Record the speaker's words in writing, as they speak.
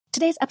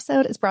Today's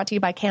episode is brought to you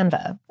by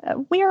Canva.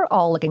 We're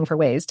all looking for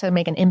ways to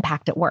make an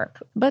impact at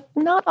work, but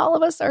not all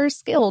of us are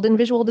skilled in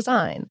visual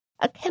design.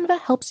 Canva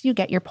helps you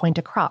get your point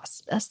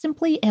across,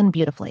 simply and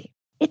beautifully.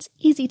 It's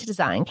easy to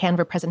design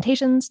Canva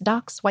presentations,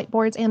 docs,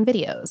 whiteboards, and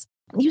videos.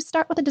 You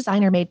start with a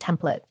designer-made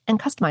template and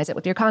customize it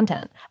with your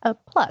content.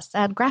 Plus,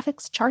 add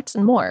graphics, charts,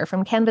 and more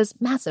from Canva's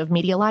massive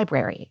media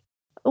library.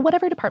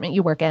 Whatever department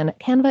you work in,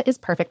 Canva is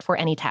perfect for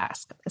any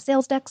task.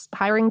 Sales decks,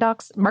 hiring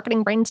docs,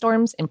 marketing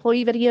brainstorms,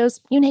 employee videos,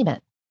 you name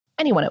it.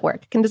 Anyone at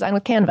work can design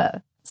with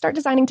Canva. Start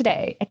designing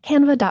today at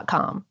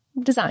canva.com.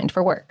 Designed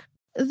for work.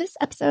 This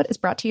episode is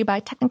brought to you by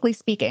Technically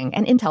Speaking,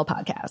 an Intel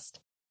podcast.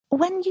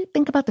 When you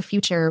think about the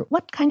future,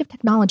 what kind of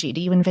technology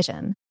do you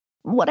envision?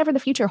 Whatever the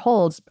future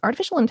holds,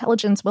 artificial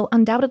intelligence will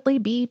undoubtedly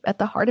be at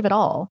the heart of it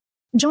all.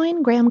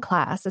 Join Graham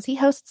Class as he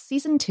hosts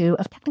Season 2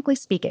 of Technically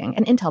Speaking,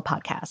 an Intel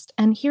podcast,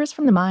 and hears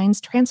from the minds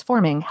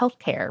transforming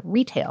healthcare,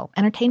 retail,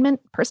 entertainment,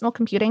 personal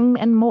computing,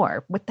 and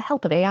more with the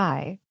help of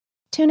AI.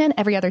 Tune in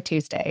every other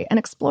Tuesday and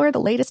explore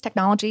the latest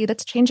technology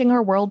that's changing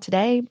our world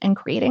today and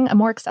creating a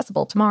more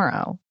accessible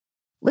tomorrow.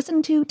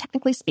 Listen to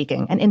Technically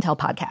Speaking, an Intel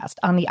podcast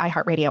on the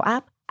iHeartRadio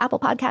app, Apple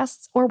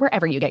Podcasts, or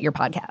wherever you get your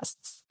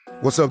podcasts.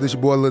 What's up, this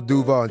your boy Lil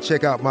Duval, and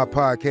check out my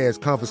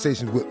podcast,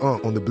 Conversations with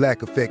Unc, on the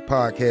Black Effect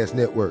Podcast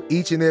Network.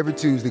 Each and every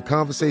Tuesday,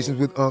 Conversations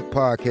with Unc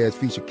podcast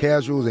feature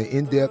casual and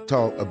in-depth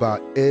talk about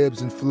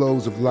ebbs and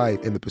flows of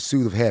life and the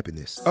pursuit of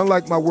happiness.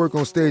 Unlike my work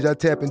on stage, I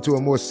tap into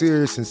a more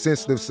serious and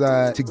sensitive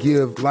side to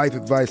give life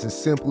advice and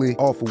simply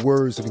offer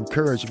words of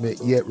encouragement,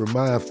 yet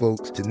remind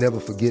folks to never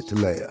forget to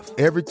laugh.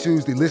 Every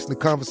Tuesday, listen to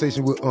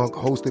Conversation with Unc,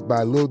 hosted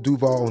by Lil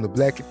Duval on the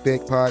Black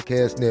Effect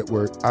Podcast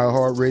Network,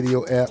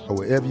 iHeartRadio app, or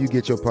wherever you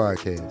get your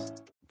podcasts.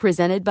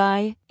 Presented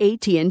by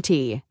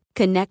AT&T.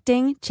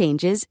 Connecting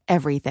changes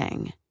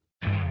everything.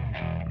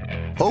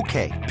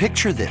 Okay,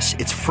 picture this.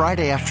 It's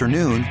Friday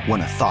afternoon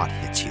when a thought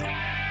hits you.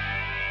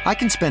 I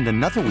can spend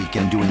another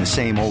weekend doing the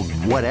same old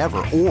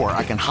whatever, or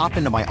I can hop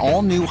into my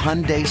all-new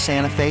Hyundai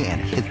Santa Fe and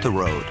hit the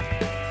road.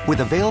 With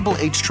available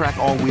H-Track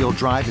all-wheel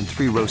drive and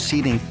 3-row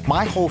seating,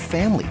 my whole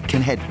family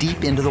can head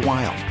deep into the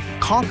wild.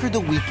 Conquer the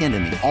weekend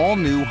in the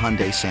all-new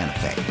Hyundai Santa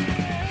Fe.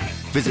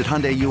 Visit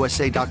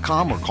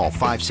HyundaiUSA.com or call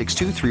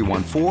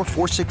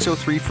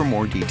 562-314-4603 for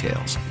more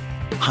details.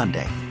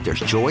 Hyundai, there's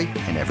joy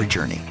in every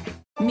journey.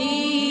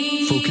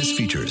 Focus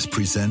Features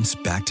presents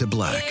Back to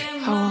Black.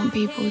 I want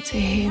people to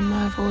hear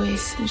my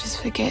voice and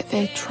just forget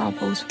their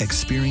troubles.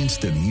 Experience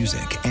the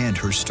music and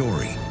her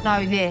story.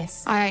 Know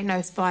this, I ain't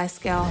no Spice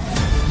Girl.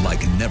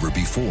 Like never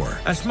before.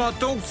 That's my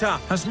daughter.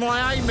 That's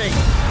my Amy.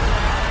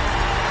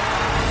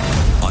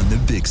 On the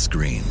big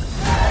screen.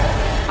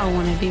 I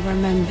want to be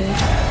remembered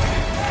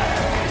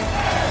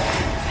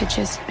for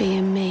just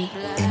being me.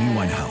 Amy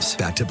Winehouse,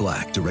 Back to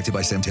Black, directed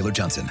by Sam Taylor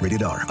Johnson.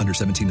 Rated R, under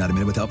 17, not a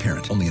minute without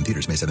parent. Only in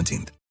theaters May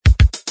 17th.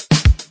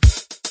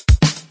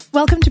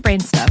 Welcome to Brain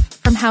Stuff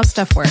from How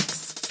Stuff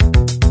Works.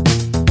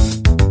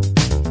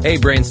 Hey,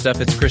 Brain Stuff,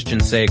 it's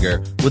Christian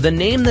Sager. With a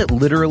name that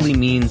literally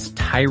means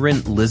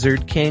Tyrant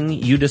Lizard King,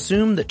 you'd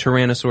assume that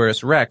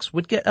Tyrannosaurus Rex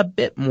would get a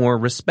bit more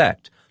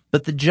respect.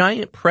 But the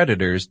giant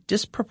predator's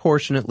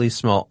disproportionately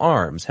small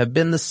arms have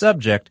been the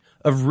subject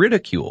of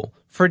ridicule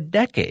for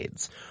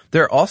decades.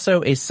 They're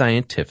also a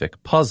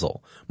scientific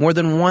puzzle. More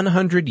than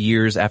 100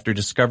 years after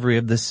discovery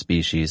of this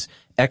species,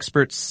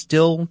 experts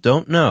still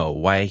don't know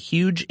why a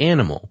huge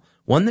animal,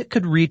 one that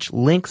could reach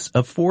lengths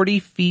of 40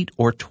 feet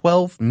or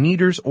 12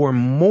 meters or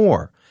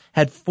more,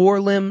 had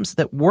forelimbs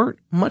that weren't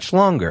much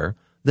longer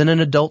than an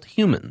adult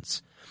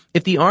human's.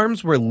 If the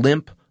arms were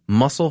limp,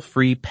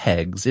 muscle-free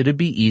pegs, it'd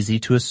be easy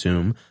to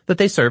assume that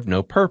they served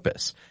no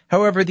purpose.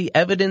 However, the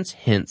evidence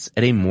hints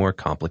at a more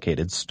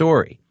complicated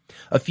story.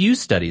 A few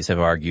studies have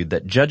argued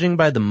that judging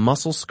by the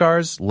muscle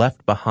scars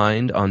left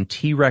behind on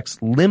T-Rex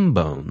limb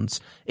bones,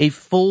 a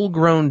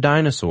full-grown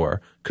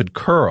dinosaur could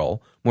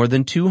curl more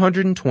than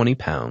 220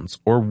 pounds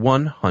or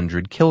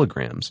 100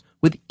 kilograms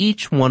with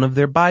each one of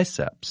their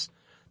biceps.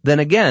 Then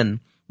again,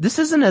 this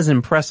isn't as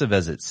impressive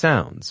as it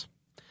sounds.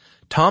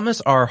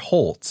 Thomas R.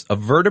 Holtz, a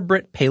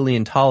vertebrate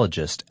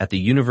paleontologist at the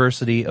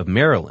University of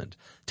Maryland,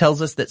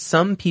 tells us that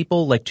some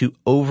people like to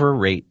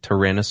overrate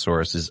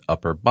Tyrannosaurus's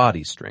upper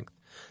body strength.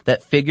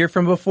 That figure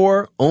from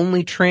before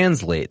only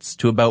translates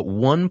to about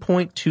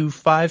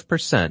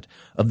 1.25%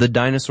 of the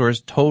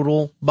dinosaur's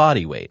total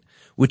body weight,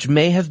 which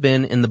may have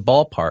been in the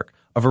ballpark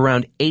of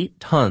around 8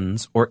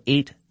 tons or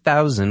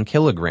 8,000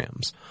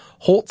 kilograms.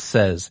 Holtz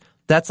says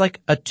that's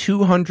like a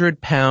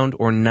 200-pound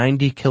or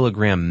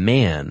 90-kilogram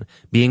man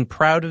being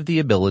proud of the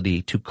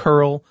ability to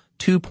curl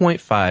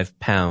 2.5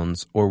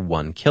 pounds or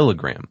 1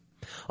 kilogram.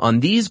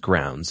 On these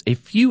grounds, a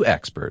few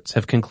experts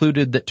have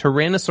concluded that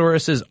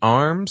Tyrannosaurus's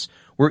arms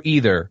were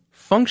either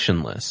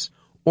functionless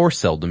or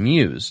seldom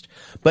used.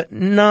 But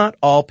not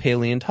all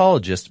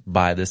paleontologists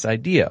buy this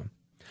idea.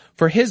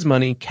 For his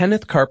money,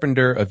 Kenneth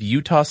Carpenter of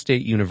Utah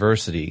State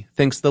University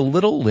thinks the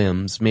little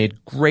limbs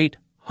made great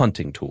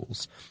hunting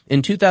tools.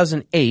 In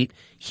 2008,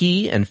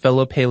 he and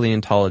fellow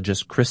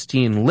paleontologist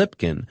Christine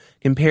Lipkin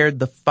compared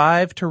the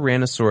 5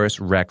 Tyrannosaurus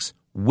rex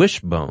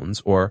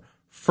wishbones, or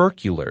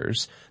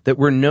furculars that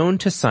were known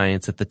to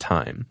science at the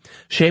time.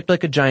 Shaped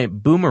like a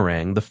giant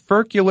boomerang, the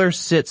furcular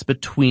sits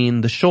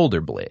between the shoulder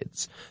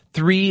blades.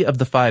 3 of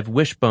the 5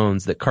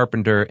 wishbones that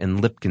Carpenter and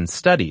Lipkin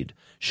studied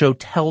show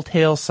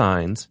telltale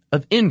signs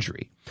of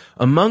injury.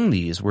 Among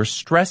these were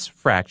stress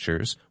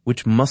fractures,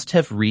 which must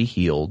have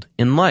re-healed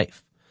in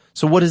life.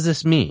 So what does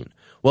this mean?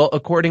 Well,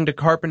 according to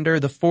Carpenter,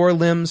 the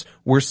forelimbs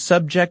were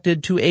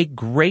subjected to a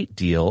great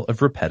deal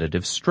of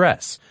repetitive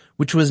stress,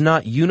 which was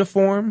not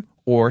uniform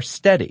or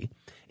steady.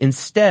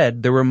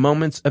 Instead, there were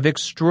moments of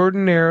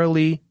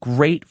extraordinarily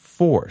great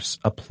force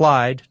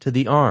applied to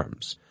the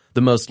arms.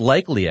 The most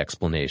likely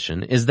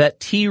explanation is that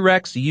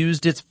T-Rex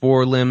used its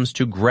forelimbs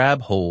to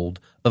grab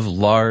hold of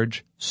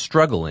large,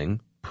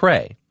 struggling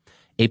prey.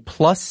 A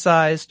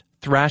plus-sized,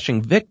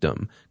 thrashing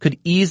victim could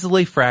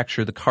easily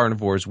fracture the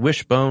carnivore's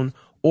wishbone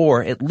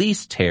or at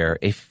least tear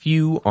a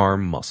few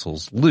arm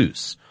muscles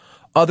loose.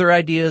 Other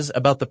ideas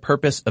about the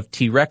purpose of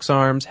T-Rex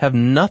arms have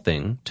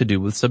nothing to do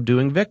with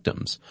subduing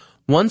victims.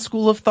 One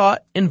school of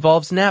thought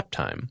involves nap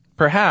time.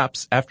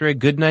 Perhaps after a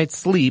good night's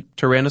sleep,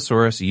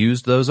 Tyrannosaurus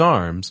used those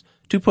arms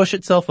to push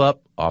itself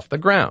up off the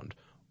ground.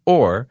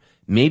 Or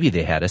maybe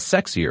they had a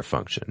sexier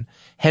function.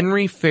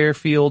 Henry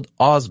Fairfield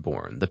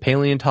Osborn, the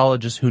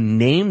paleontologist who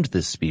named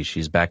this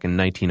species back in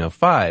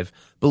 1905,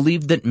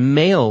 believed that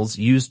males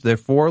used their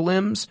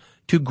forelimbs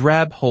to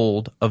grab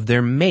hold of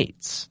their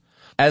mates.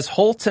 As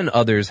Holtz and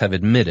others have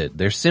admitted,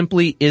 there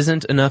simply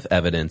isn't enough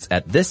evidence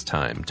at this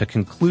time to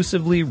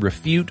conclusively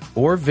refute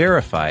or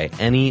verify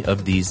any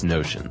of these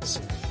notions.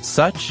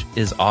 Such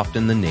is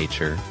often the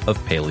nature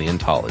of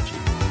paleontology.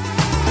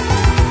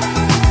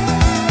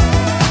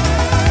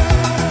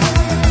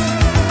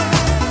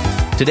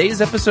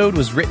 Today's episode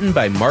was written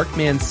by Mark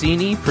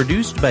Mancini,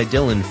 produced by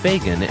Dylan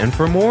Fagan, and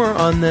for more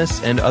on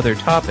this and other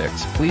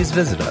topics, please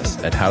visit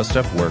us at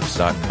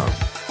howstuffworks.com.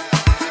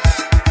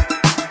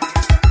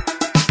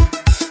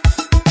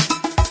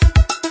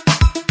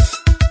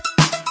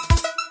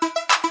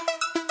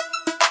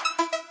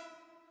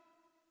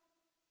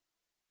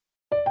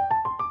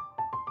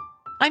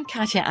 I'm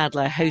Katya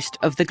Adler, host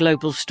of The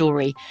Global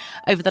Story.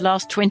 Over the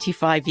last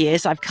 25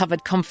 years, I've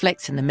covered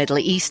conflicts in the Middle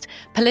East,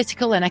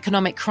 political and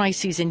economic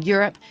crises in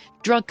Europe,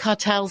 drug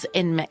cartels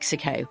in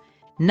Mexico.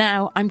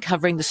 Now I'm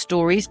covering the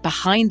stories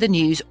behind the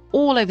news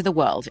all over the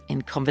world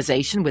in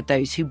conversation with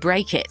those who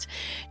break it.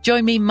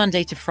 Join me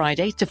Monday to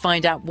Friday to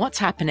find out what's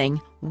happening,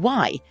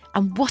 why,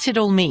 and what it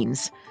all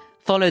means.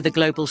 Follow The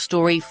Global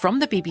Story from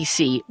the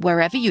BBC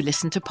wherever you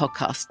listen to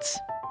podcasts.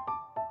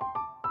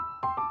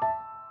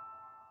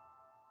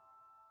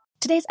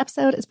 Today's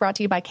episode is brought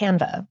to you by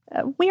Canva.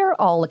 We're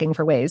all looking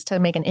for ways to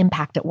make an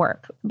impact at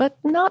work, but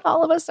not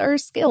all of us are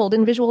skilled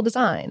in visual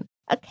design.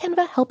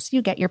 Canva helps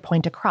you get your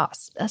point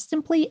across,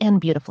 simply and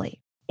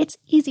beautifully. It's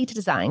easy to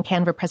design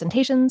Canva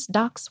presentations,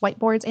 docs,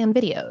 whiteboards, and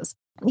videos.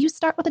 You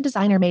start with a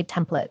designer-made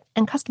template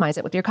and customize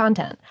it with your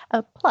content.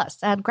 Plus,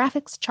 add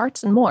graphics,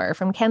 charts, and more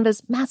from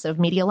Canva's massive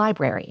media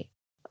library.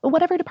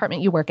 Whatever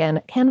department you work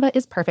in, Canva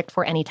is perfect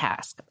for any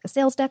task.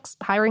 Sales decks,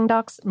 hiring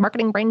docs,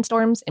 marketing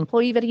brainstorms,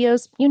 employee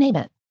videos, you name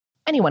it.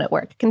 Anyone at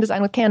work can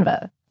design with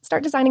Canva.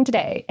 Start designing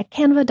today at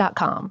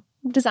canva.com.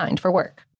 Designed for work.